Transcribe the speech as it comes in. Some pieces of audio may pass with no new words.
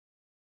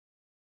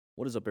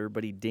What is up,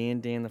 everybody? Dan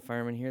the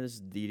Fireman here. This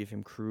is the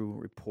DFM Crew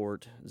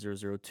Report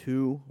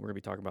 002. We're going to be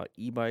talking about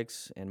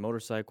e-bikes and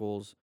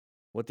motorcycles,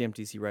 what the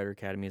MTC Rider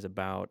Academy is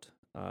about,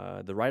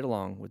 the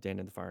ride-along with Dan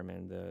the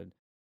Fireman,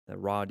 the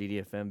raw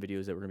DDFM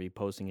videos that we're going to be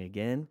posting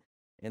again,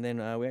 and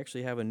then we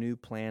actually have a new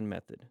plan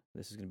method.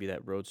 This is going to be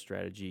that road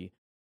strategy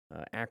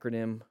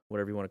acronym,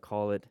 whatever you want to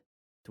call it,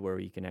 to where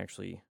you can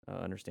actually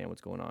understand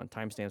what's going on.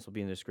 Timestamps will be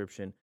in the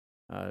description.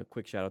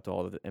 Quick shout out to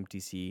all of the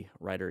MTC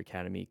Rider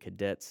Academy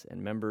cadets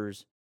and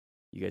members.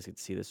 You guys get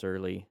to see this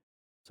early,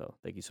 so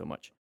thank you so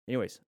much.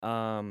 Anyways,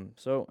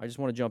 so I just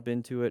want to jump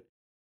into it.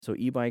 So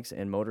e-bikes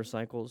and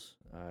motorcycles.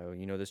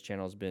 This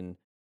channel has been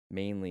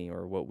mainly,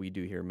 or what we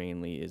do here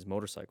mainly, is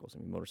motorcycles.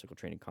 Motorcycle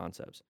training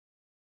concepts.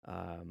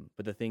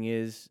 But the thing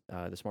is,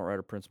 the Smart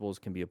Rider principles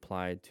can be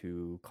applied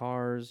to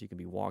cars. You can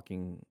be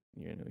walking,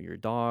 your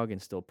dog,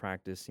 and still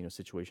practice,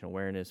 situational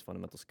awareness,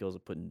 fundamental skills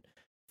of putting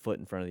foot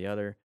in front of the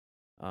other.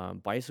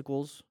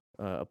 Bicycles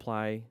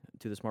apply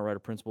to the Smart Rider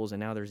principles, and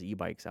now there's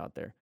e-bikes out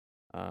there.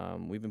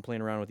 We've been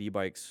playing around with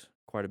e-bikes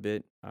quite a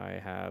bit. I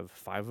have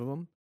 5 of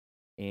them,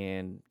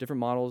 and different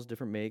models,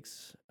 different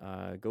makes,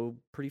 go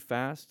pretty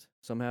fast.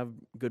 Some have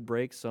good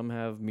brakes, some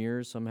have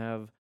mirrors, some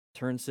have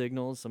turn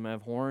signals, some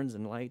have horns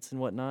and lights and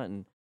whatnot,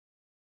 and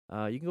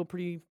you can go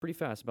pretty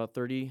fast, about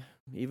 30,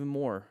 even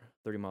more,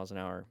 30 miles an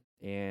hour.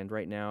 And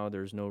right now,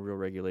 there's no real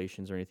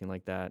regulations or anything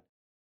like that.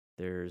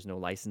 There's no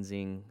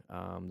licensing.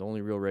 The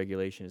only real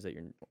regulation is that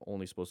you're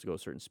only supposed to go a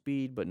certain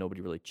speed, but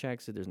nobody really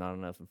checks it. There's not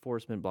enough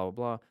enforcement, blah, blah,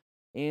 blah.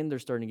 And they're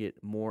starting to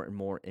get more and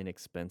more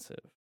inexpensive.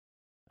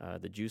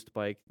 The juiced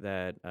bike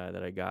that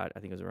I got, I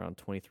think it was around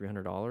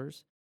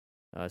 $2,300.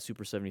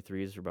 Super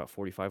 73s are about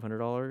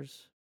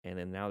 $4,500. And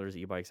then now there's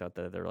e-bikes out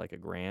there that are like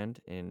 $1,000.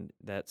 And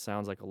that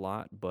sounds like a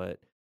lot, but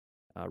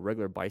a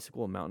regular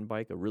bicycle, a mountain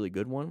bike, a really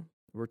good one,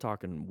 we're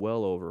talking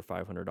well over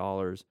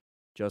 $500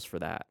 just for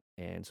that.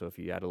 And so if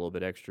you add a little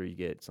bit extra, you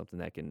get something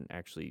that can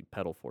actually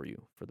pedal for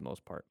you for the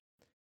most part.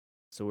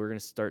 So we're going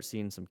to start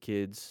seeing some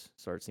kids,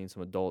 start seeing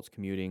some adults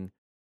commuting,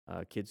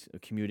 kids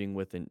commuting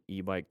with an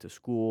e-bike to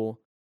school,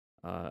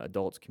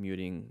 adults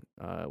commuting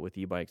with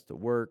e-bikes to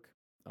work.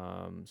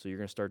 So you're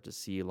going to start to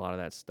see a lot of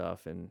that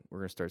stuff, and we're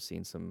going to start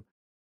seeing some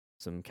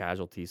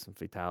casualties, some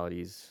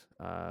fatalities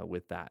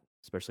with that,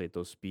 especially at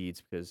those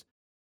speeds, because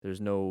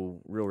there's no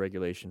real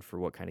regulation for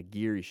what kind of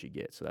gear you should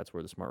get. So that's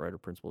where the Smart Rider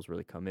principles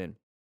really come in.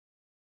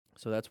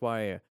 So that's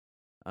why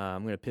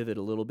I'm going to pivot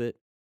a little bit.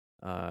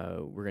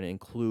 We're going to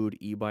include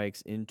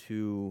e-bikes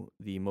into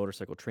the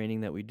motorcycle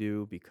training that we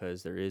do,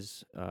 because there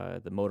is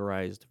the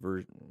motorized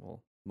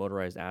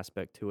motorized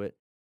aspect to it.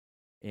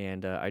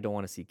 And I don't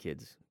want to see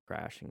kids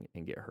crash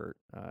and get hurt.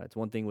 It's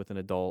one thing with an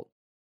adult,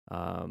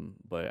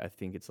 but I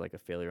think it's like a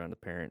failure on the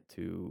parent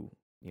to,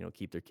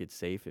 keep their kids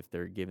safe if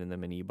they're giving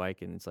them an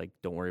e-bike and it's like,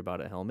 don't worry about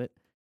a helmet.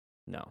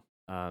 No.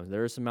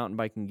 There is some mountain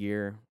biking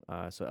gear,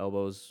 so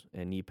elbows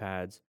and knee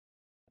pads.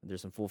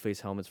 There's some full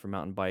face helmets for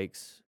mountain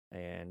bikes,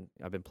 and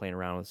I've been playing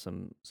around with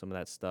some of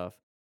that stuff.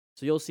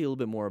 So you'll see a little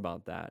bit more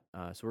about that.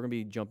 So we're gonna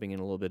be jumping in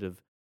a little bit of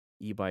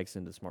e-bikes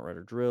into Smart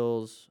Rider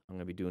drills. I'm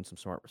gonna be doing some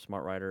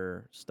Smart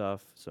Rider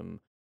stuff, some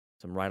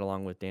ride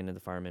along with Dan and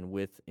the Fireman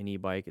with an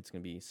e-bike. It's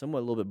gonna be somewhat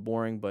a little bit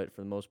boring, but for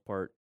the most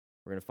part,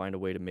 we're gonna find a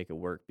way to make it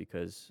work,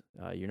 because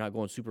you're not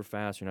going super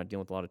fast. You're not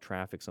dealing with a lot of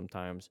traffic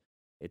sometimes.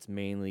 It's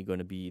mainly going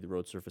to be the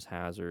road surface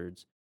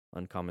hazards,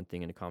 uncommon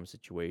thing in a common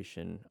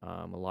situation,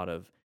 a lot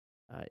of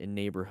in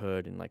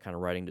neighborhood and like kind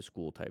of riding to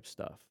school type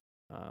stuff.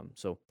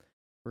 So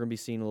we're gonna be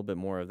seeing a little bit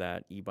more of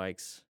that.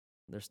 E-bikes,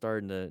 they're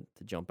starting to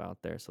jump out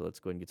there. So let's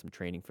go ahead and get some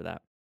training for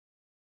that.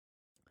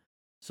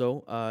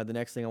 So the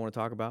next thing I want to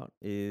talk about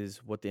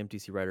is what the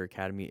MTC Rider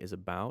Academy is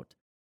about.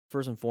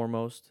 First and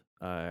foremost,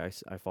 I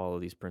follow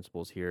these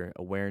principles here: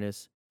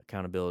 awareness,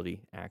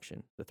 accountability,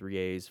 action. The 3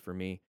 A's for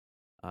me.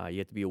 You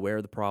have to be aware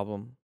of the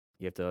problem.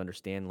 You have to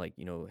understand, like,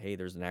 hey,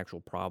 there's an actual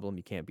problem.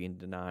 You can't be in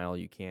denial.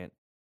 You can't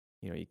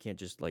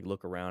just like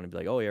look around and be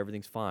like, oh, yeah,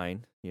 everything's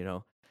fine.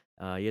 You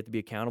have to be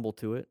accountable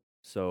to it.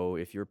 So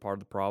if you're part of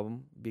the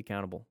problem, be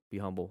accountable, be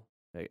humble,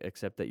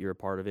 accept that you're a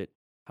part of it.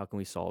 How can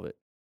we solve it?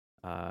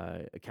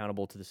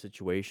 Accountable to the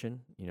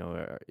situation.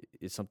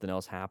 Is something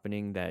else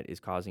happening that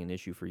is causing an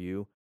issue for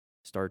you?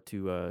 Start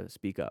to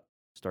speak up.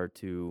 Start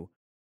to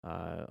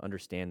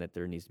understand that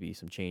there needs to be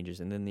some changes.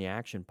 And then the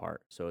action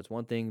part. So it's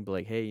one thing, be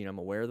like, hey, I'm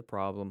aware of the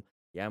problem.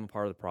 Yeah, I'm a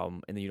part of the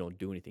problem. And then you don't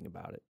do anything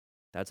about it.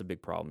 That's a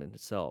big problem in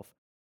itself.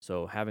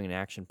 So having an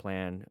action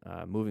plan,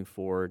 moving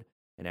forward,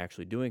 and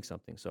actually doing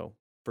something. So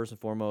first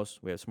and foremost,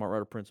 we have Smart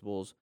Rider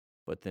principles,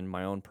 but then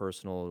my own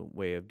personal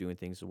way of doing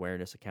things: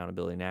 awareness,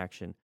 accountability, and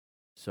action.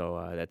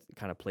 So that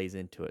kind of plays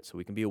into it. So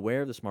we can be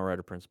aware of the Smart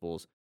Rider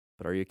principles,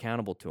 but are you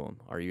accountable to them?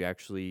 Are you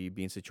actually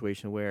being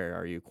situation aware?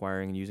 Are you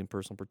acquiring and using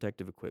personal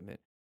protective equipment?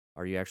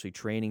 Are you actually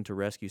training to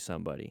rescue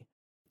somebody?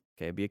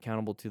 Okay, be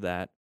accountable to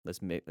that. Let's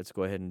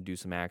go ahead and do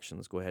some action.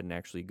 Let's go ahead and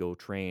actually go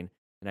train.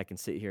 And I can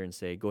sit here and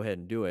say, go ahead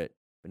and do it,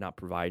 but not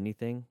provide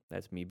anything.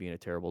 That's me being a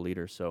terrible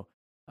leader. So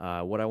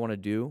what I want to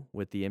do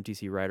with the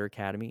MTC Rider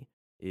Academy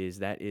is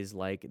that is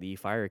like the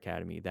Fire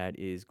Academy. That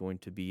is going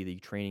to be the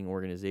training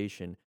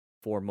organization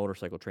for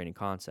motorcycle training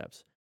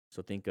concepts.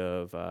 So think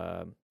of,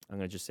 I'm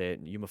going to just say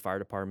it, Yuma Fire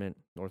Department,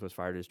 Northwest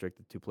Fire District,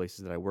 the two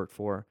places that I worked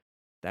for.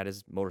 That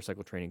is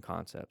motorcycle training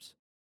concepts.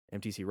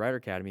 MTC Rider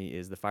Academy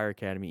is the Fire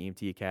Academy,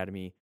 EMT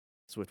Academy,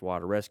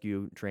 Swiftwater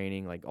Rescue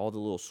training, like all the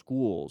little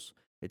schools.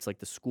 It's like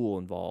the school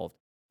involved.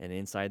 And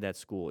inside that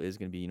school is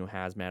going to be,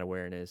 hazmat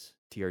awareness,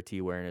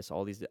 TRT awareness,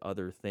 all these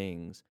other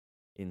things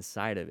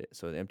inside of it.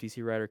 So the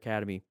MTC Rider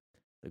Academy,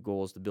 the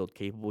goal is to build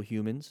capable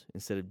humans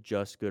instead of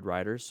just good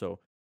riders. So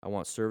I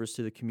want service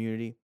to the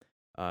community.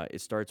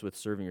 It starts with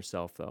serving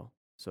yourself, though.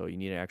 So you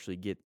need to actually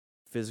get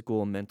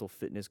physical and mental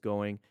fitness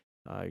going.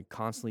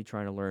 Constantly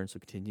trying to learn. So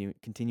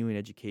continuing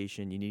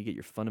education. You need to get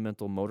your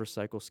fundamental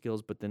motorcycle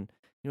skills, but then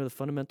the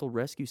fundamental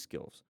rescue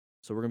skills.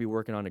 So we're gonna be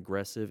working on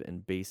aggressive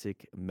and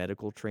basic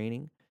medical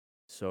training.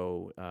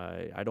 So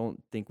I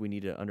don't think we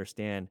need to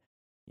understand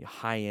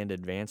high-end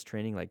advanced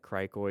training like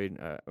cricoid.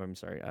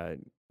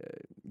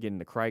 Getting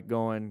the cric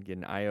going,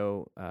 getting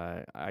IO,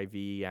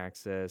 IV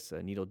access,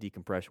 needle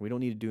decompression. We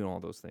don't need to do all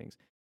those things.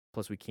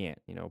 Plus, we can't.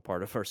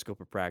 Part of our scope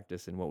of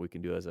practice and what we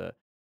can do as a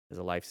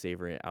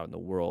lifesaver out in the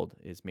world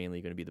is mainly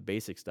going to be the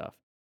basic stuff.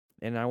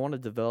 And I want to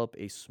develop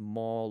a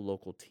small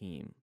local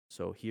team.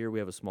 So here we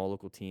have a small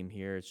local team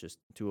here. It's just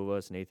two of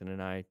us, Nathan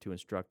and I, two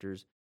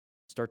instructors.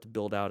 Start to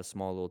build out a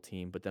small little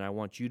team, but then I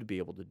want you to be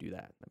able to do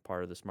that. And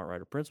part of the Smart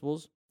Rider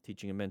principles,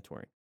 teaching and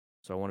mentoring.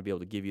 So I want to be able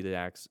to give you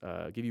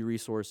give you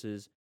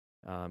resources,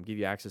 give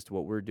you access to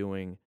what we're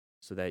doing,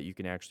 so that you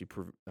can actually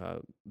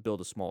build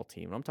a small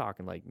team. And I'm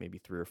talking like maybe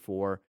 3 or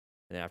 4.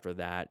 And after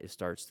that, it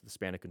starts the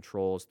span of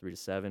control is 3 to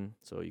 7.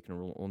 So you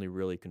can only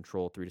really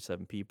control 3 to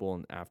 7 people.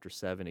 And after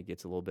 7, it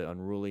gets a little bit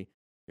unruly.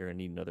 You're going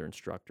to need another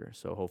instructor.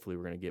 So hopefully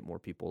we're going to get more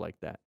people like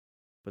that.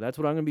 But that's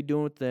what I'm going to be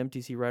doing with the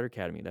MTC Rider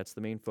Academy. That's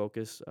the main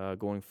focus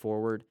going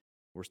forward.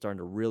 We're starting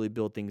to really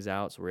build things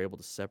out, so we're able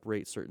to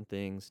separate certain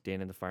things.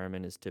 Dan and the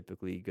Fireman is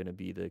typically going to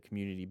be the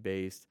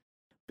community-based,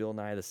 Bill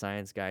Nye the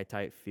Science Guy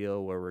type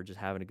feel, where we're just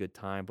having a good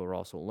time, but we're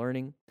also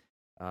learning.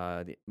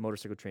 The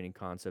Motorcycle Training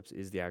Concepts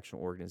is the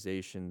actual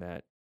organization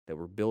that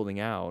we're building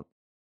out,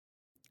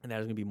 and that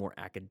is going to be more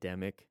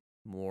academic,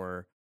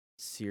 more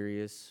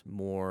serious,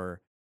 more,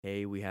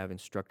 hey, we have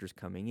instructors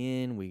coming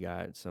in, we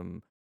got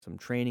some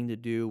training to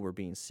do, we're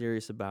being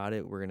serious about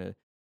it, we're going to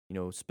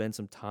spend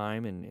some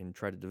time and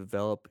try to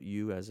develop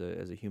you as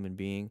a human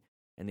being.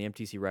 And the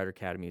MTC Rider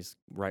Academy is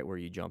right where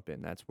you jump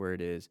in. That's where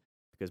it is,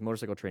 because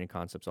Motorcycle Training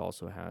Concepts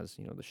also has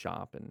the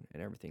shop and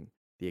everything.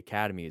 The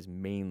academy is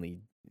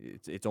mainly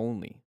it's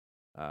only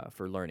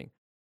for learning.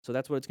 So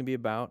that's what it's going to be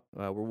about.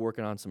 We're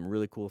working on some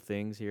really cool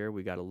things here.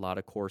 We got a lot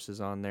of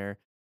courses on there.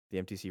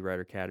 The MTC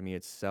Rider Academy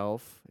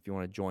itself, if you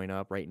want to join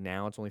up right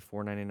now, it's only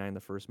 $4.99 the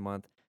first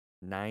month,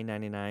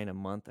 $9.99 a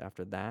month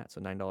after that,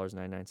 so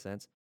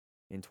 $9.99.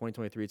 In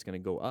 2023, it's going to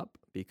go up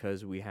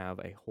because we have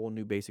a whole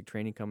new basic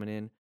training coming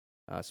in,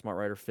 Smart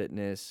Rider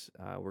Fitness.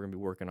 We're going to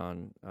be working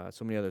on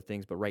so many other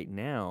things, but right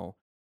now,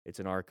 it's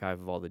an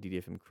archive of all the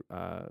DDFM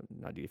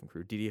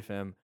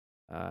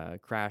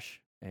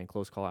crash and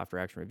close call after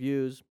action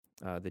reviews,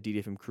 the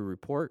DDFM crew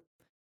report,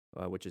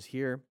 which is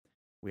here.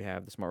 We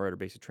have the Smart Rider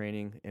Basic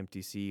Training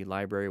MTC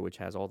library, which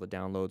has all the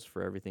downloads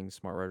for everything,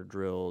 Smart Rider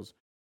drills,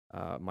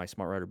 my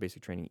Smart Rider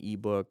Basic Training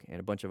ebook, and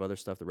a bunch of other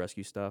stuff, the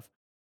rescue stuff.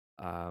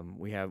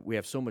 We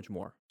have so much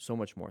more.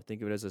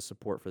 Think of it as a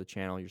support for the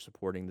channel. You're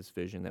supporting this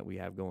vision that we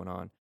have going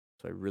on.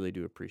 So I really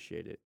do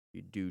appreciate it.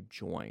 You do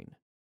join.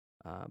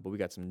 But we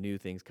got some new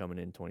things coming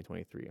in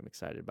 2023 I'm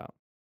excited about.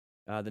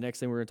 The next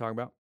thing we're going to talk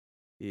about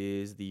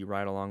is the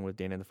ride along with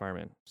Dan and the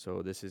Fireman.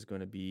 So this is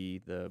going to be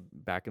the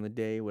back in the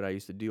day, what I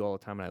used to do all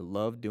the time, and I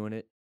love doing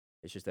it.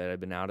 It's just that I've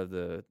been out of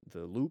the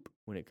loop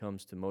when it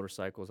comes to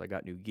motorcycles. I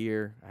got new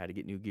gear. I had to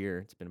get new gear.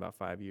 It's been about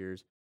 5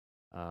 years.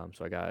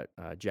 So I got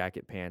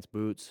jacket, pants,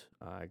 boots.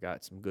 I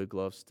got some good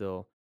gloves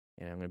still,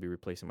 and I'm going to be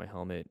replacing my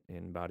helmet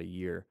in about a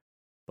year.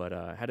 But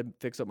I had to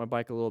fix up my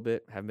bike a little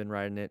bit. Haven't been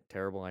riding it.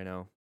 Terrible, I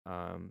know.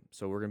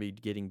 So we're going to be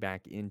getting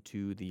back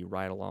into the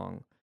ride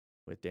along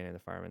with Dan and the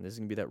Fireman. This is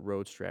going to be that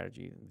road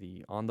strategy,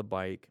 the on the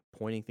bike,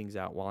 pointing things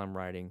out while I'm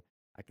riding.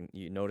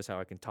 You notice how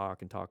I can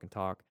talk and talk and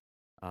talk.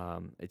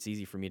 It's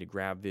easy for me to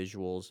grab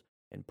visuals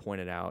and point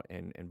it out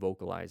and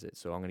vocalize it.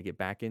 So I'm going to get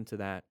back into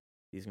that.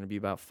 These are going to be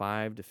about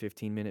 5 to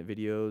 15-minute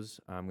videos.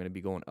 I'm going to be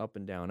going up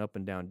and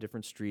down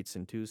different streets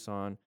in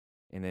Tucson.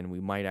 And then we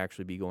might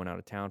actually be going out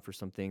of town for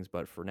some things.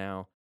 But for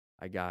now,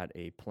 I got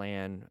a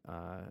plan,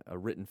 a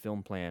written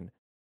film plan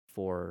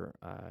for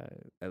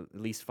at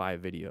least 5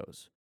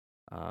 videos.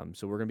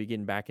 So we're going to be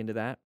getting back into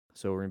that.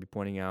 So we're going to be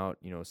pointing out,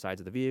 sides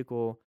of the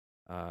vehicle.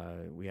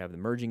 We have the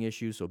merging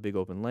issue, so big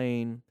open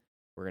lane.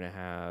 We're going to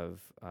have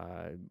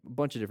a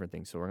bunch of different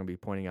things. So we're going to be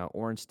pointing out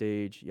orange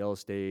stage, yellow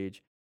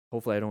stage.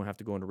 Hopefully I don't have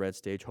to go into red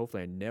stage.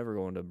 Hopefully I never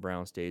go into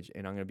brown stage,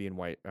 and I'm going to be in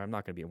white. I'm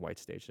not going to be in white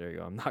stage. There you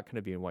go. I'm not going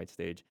to be in white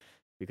stage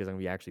because I'm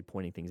going to be actually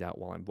pointing things out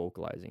while I'm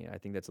vocalizing it. I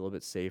think that's a little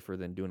bit safer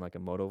than doing like a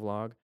moto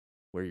vlog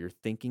where you're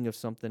thinking of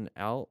something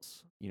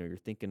else. You're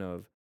thinking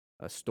of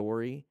a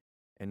story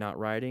and not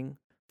riding.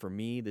 For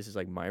me, this is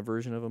like my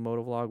version of a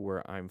moto vlog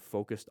where I'm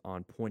focused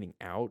on pointing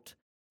out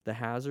the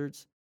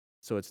hazards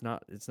So it's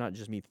not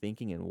just me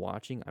thinking and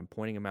watching. I'm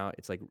pointing them out.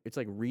 It's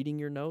like reading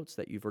your notes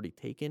that you've already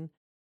taken,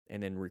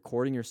 and then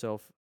recording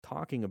yourself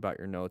talking about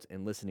your notes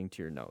and listening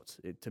to your notes.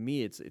 To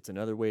me, it's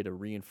another way to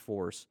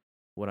reinforce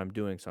what I'm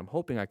doing. So I'm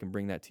hoping I can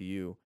bring that to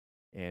you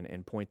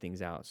and point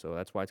things out. So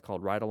that's why it's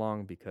called Ride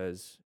Along,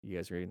 because you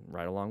guys are going to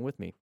ride along with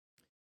me.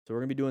 So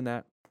we're gonna be doing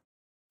that.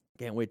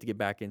 Can't wait to get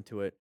back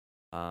into it.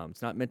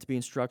 It's not meant to be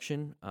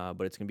instruction,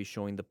 but it's gonna be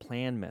showing the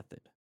plan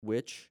method,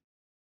 which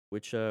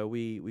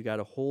we got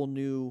a whole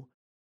new,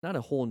 not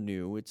a whole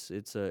new. It's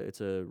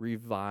a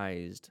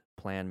revised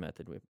plan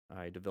method.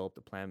 I developed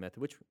a plan method,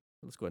 which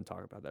let's go ahead and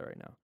talk about that right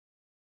now.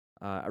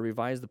 I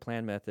revised the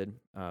plan method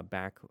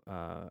back.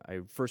 I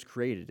first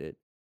created it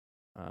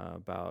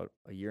about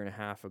a year and a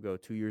half ago,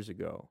 2 years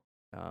ago,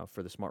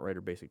 for the Smart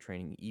Writer Basic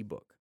Training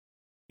ebook,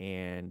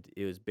 and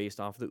it was based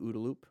off the OODA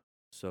loop.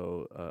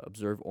 So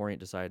observe, orient,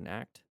 decide, and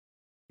act.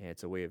 And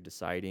it's a way of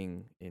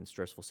deciding in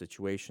stressful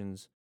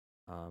situations,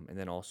 and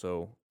then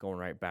also going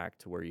right back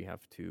to where you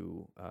have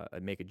to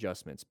make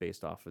adjustments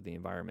based off of the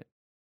environment.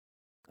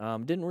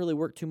 Didn't really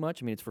work too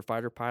much. I mean, it's for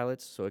fighter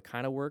pilots, so it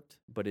kind of worked.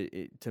 But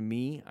to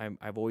me,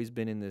 I've always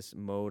been in this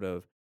mode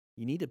of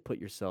you need to put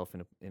yourself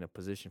in a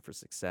position for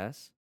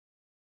success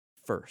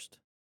first.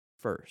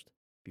 First,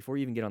 before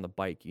you even get on the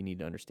bike, you need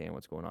to understand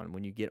what's going on.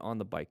 When you get on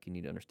the bike, you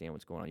need to understand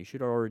what's going on. You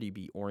should already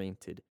be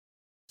oriented.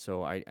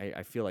 So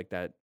I feel like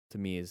that to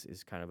me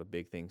is kind of a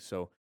big thing.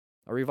 So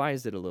I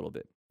revised it a little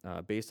bit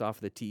based off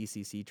of the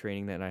TECC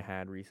training that I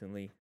had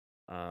recently.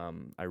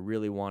 I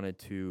really wanted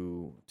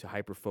to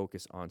hyper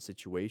focus on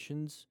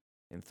situations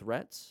and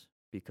threats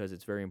because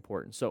it's very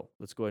important. So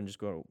let's go ahead and just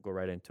go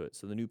right into it.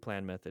 So the new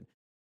plan method,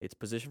 it's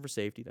position for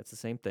safety. That's the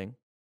same thing.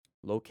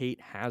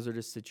 Locate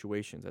hazardous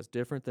situations. That's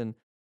different than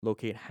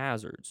locate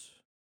hazards.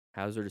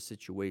 Hazardous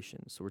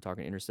situations. So we're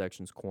talking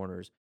intersections,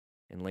 corners,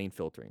 and lane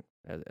filtering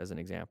as an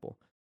example.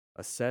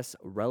 Assess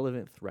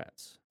relevant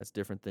threats. That's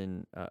different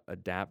than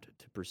adapt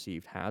to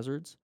perceived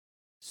hazards.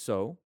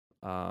 So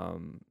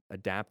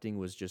adapting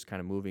was just kind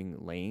of moving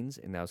lanes,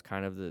 and that was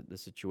kind of the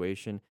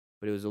situation.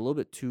 But it was a little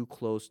bit too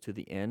close to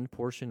the end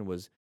portion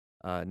was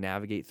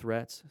navigate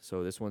threats.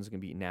 So this one's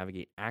going to be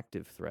navigate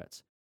active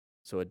threats.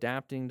 So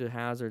adapting to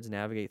hazards,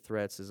 navigate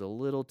threats is a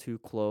little too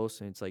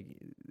close, and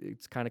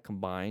it's kind of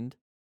combined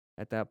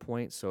at that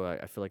point. So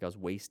I feel like I was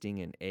wasting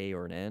an A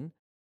or an N.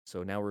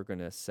 So now we're going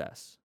to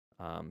assess.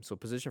 So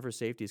position for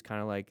safety is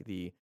kind of like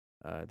the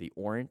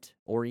orient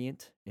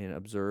and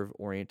observe,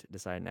 orient,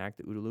 decide, and act,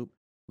 the OODA loop.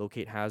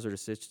 Locate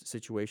hazardous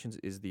situations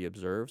is the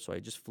observe. So I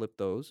just flipped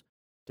those.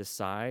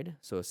 Decide,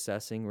 so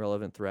assessing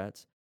relevant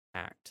threats.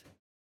 Act,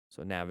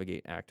 so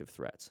navigate active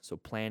threats. So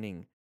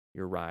planning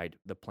your ride,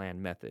 the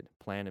plan method.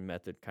 Plan and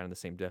method, kind of the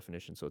same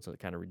definition. So it's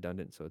kind of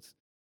redundant. So it's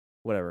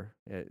whatever.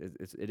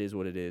 It is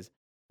what it is.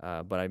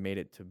 But I made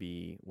it to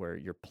be where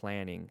you're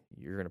planning.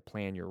 You're going to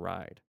plan your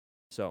ride.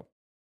 So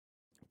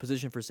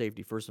position for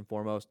safety, first and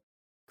foremost,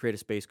 create a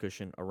space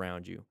cushion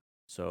around you.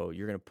 So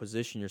you're going to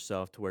position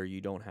yourself to where you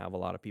don't have a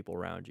lot of people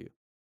around you.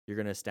 You're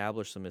going to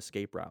establish some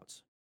escape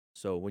routes.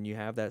 So when you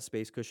have that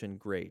space cushion,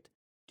 great.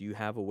 Do you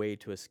have a way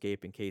to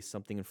escape in case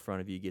something in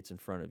front of you gets in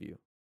front of you,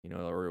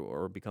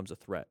 or becomes a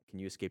threat? Can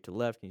you escape to the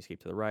left? Can you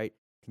escape to the right?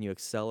 Can you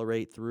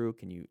accelerate through?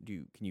 Can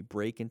you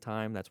brake in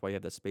time? That's why you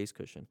have that space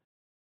cushion.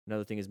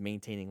 Another thing is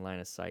maintaining line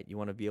of sight. You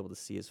want to be able to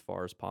see as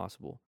far as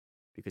possible,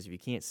 because if you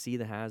can't see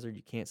the hazard,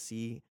 you can't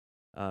see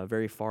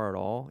very far at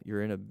all,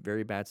 you're in a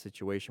very bad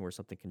situation where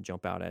something can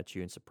jump out at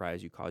you and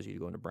surprise you, cause you to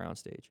go into brown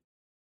stage.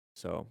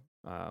 So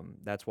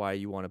that's why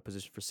you want to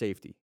position for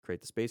safety.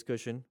 Create the space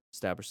cushion,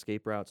 establish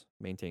escape routes,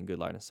 maintain good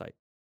line of sight.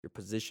 You're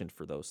positioned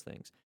for those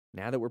things.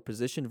 Now that we're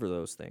positioned for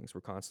those things,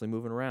 we're constantly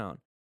moving around.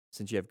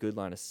 Since you have good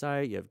line of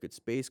sight, you have good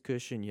space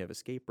cushion, you have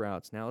escape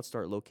routes, now let's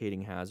start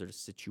locating hazardous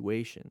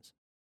situations.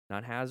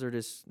 Not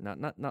hazardous,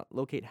 not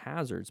locate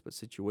hazards, but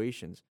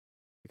situations,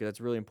 because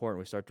that's really important.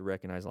 We start to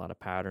recognize a lot of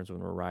patterns when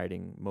we're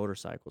riding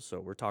motorcycles. So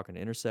we're talking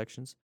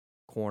intersections,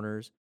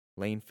 corners,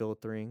 lane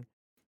filtering,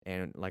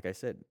 and like I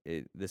said,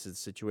 this is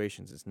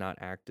situations. It's not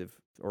active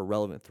or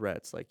relevant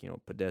threats like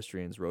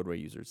pedestrians, roadway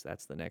users.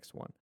 That's the next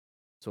one.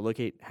 So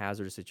locate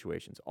hazardous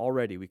situations.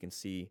 Already we can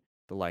see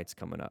the lights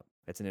coming up.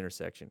 It's an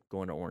intersection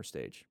going to orange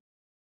stage.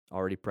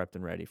 Already prepped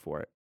and ready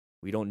for it.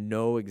 We don't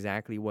know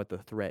exactly what the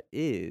threat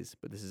is,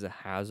 but this is a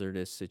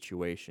hazardous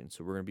situation.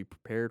 So we're going to be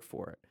prepared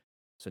for it.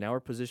 So now we're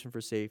positioned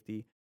for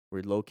safety.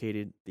 We're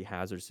located the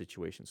hazardous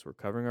situation. So we're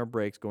covering our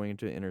brakes going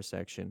into an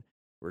intersection.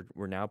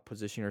 We're now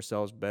positioning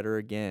ourselves better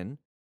again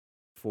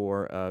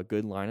for a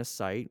good line of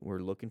sight.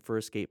 We're looking for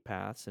escape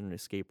paths and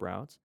escape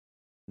routes.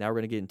 Now we're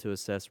going to get into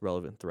assess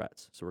relevant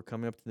threats. So we're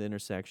coming up to the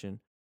intersection.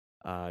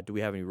 Do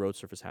we have any road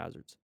surface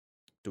hazards?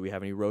 Do we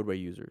have any roadway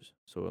users?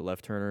 So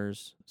left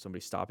turners,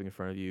 somebody stopping in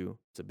front of you.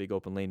 It's a big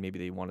open lane. Maybe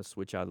they want to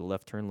switch out of the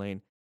left turn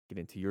lane, get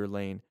into your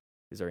lane.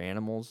 Is there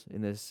animals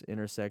in this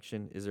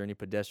intersection? Is there any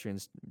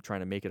pedestrians trying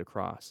to make it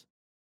across?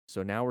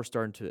 So now we're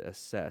starting to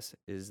assess,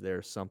 is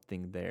there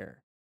something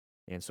there?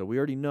 And so we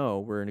already know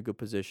we're in a good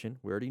position.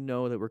 We already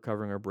know that we're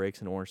covering our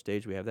brakes in orange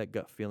stage. We have that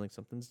gut feeling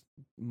something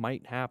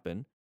might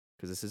happen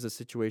because this is a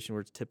situation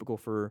where it's typical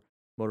for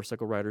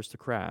motorcycle riders to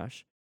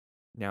crash.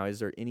 Now, is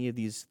there any of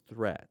these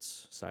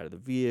threats? Side of the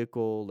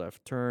vehicle,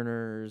 left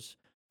turners,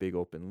 big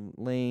open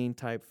lane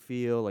type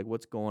feel? Like,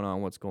 what's going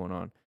on? What's going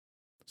on?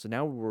 So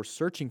now we're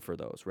searching for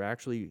those. We're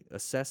actually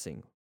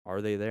assessing,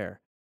 are they there?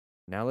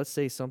 Now, let's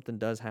say something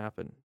does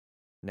happen.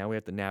 Now we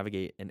have to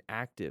navigate an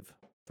active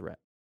threat.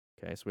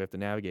 Okay, so we have to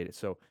navigate it.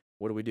 So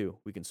what do?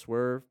 We can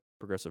swerve,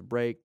 progressive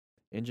brake,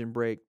 engine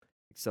brake,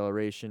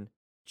 acceleration,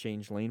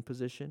 change lane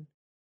position.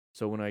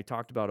 So when I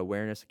talked about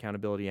awareness,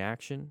 accountability,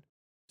 action,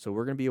 so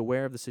we're going to be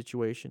aware of the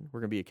situation. We're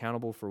going to be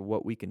accountable for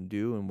what we can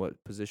do and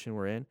what position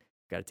we're in.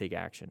 Got to take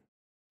action.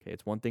 Okay,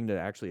 it's one thing to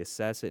actually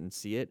assess it and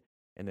see it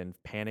and then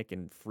panic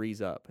and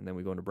freeze up. And then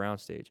we go into brown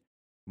stage.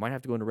 We might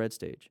have to go into red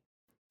stage.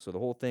 So the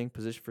whole thing,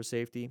 position for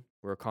safety,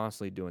 we're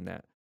constantly doing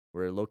that.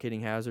 We're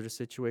locating hazardous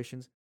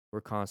situations.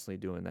 We're constantly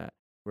doing that.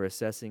 We're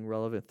assessing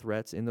relevant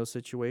threats in those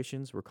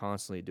situations. We're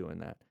constantly doing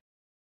that.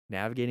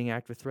 Navigating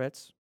active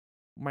threats,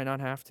 might not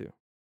have to.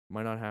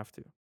 Might not have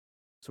to.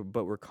 So,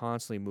 but we're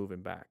constantly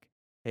moving back.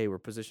 Hey, we're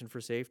positioned for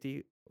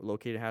safety,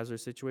 located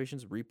hazardous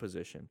situations,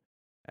 reposition.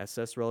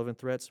 Assess relevant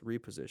threats,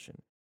 reposition.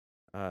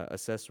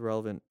 Assess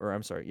relevant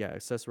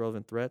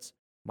threats.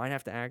 Might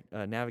have to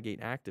navigate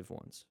active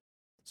ones.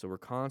 So we're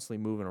constantly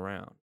moving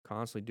around,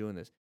 constantly doing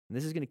this. And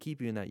this is going to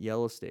keep you in that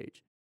yellow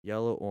stage.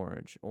 Yellow,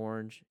 orange,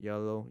 orange,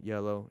 yellow,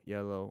 yellow,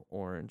 yellow,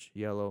 orange,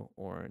 yellow,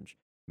 orange.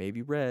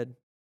 Maybe red,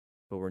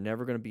 but we're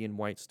never going to be in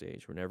white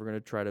stage. We're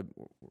going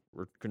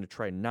to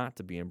try not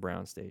to be in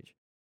brown stage.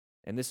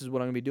 And this is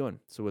what I'm going to be doing.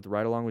 So with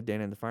Ride Along with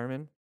Dana and the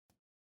Fireman,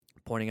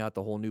 pointing out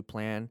the whole new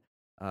plan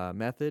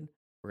method,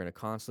 we're going to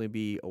constantly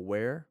be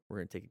aware. We're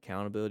going to take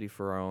accountability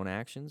for our own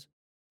actions.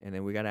 And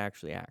then we got to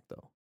actually act,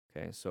 though.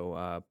 Okay,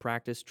 so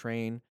practice,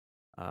 train,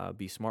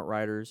 be smart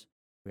riders.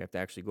 We have to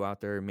actually go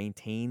out there and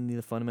maintain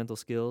the fundamental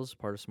skills,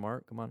 part of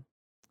SMART. Come on.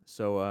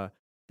 So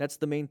that's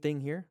the main thing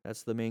here.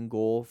 That's the main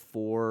goal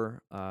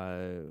for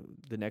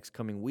the next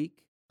coming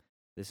week.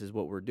 This is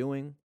what we're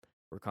doing.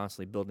 We're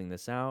constantly building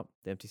this out.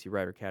 The MTC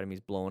Rider Academy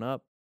is blowing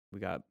up. We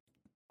got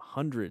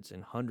hundreds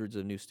and hundreds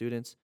of new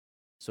students.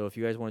 So if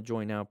you guys want to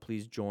join now,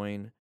 please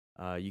join.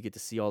 You get to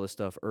see all this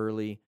stuff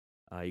early.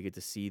 You get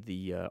to see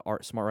the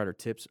Smart Rider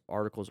Tips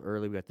articles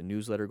early. We got the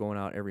newsletter going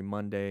out every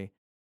Monday.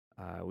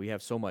 We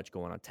have so much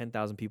going on.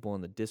 10,000 people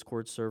in the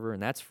Discord server,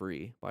 and that's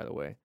free, by the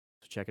way.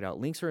 So check it out.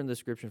 Links are in the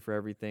description for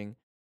everything.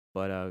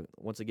 But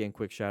once again,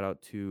 quick shout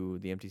out to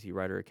the MTC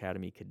Rider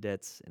Academy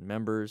cadets and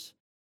members.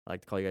 I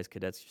like to call you guys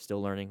cadets. You're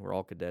still learning. We're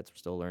all cadets. We're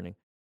still learning.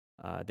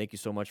 Thank you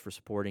so much for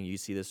supporting. You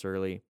see this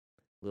early.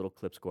 Little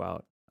clips go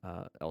out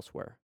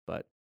elsewhere.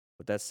 But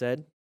with that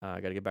said, I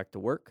got to get back to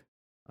work.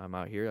 I'm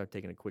out here. I'm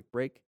taking a quick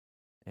break.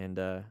 And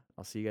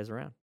I'll see you guys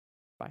around.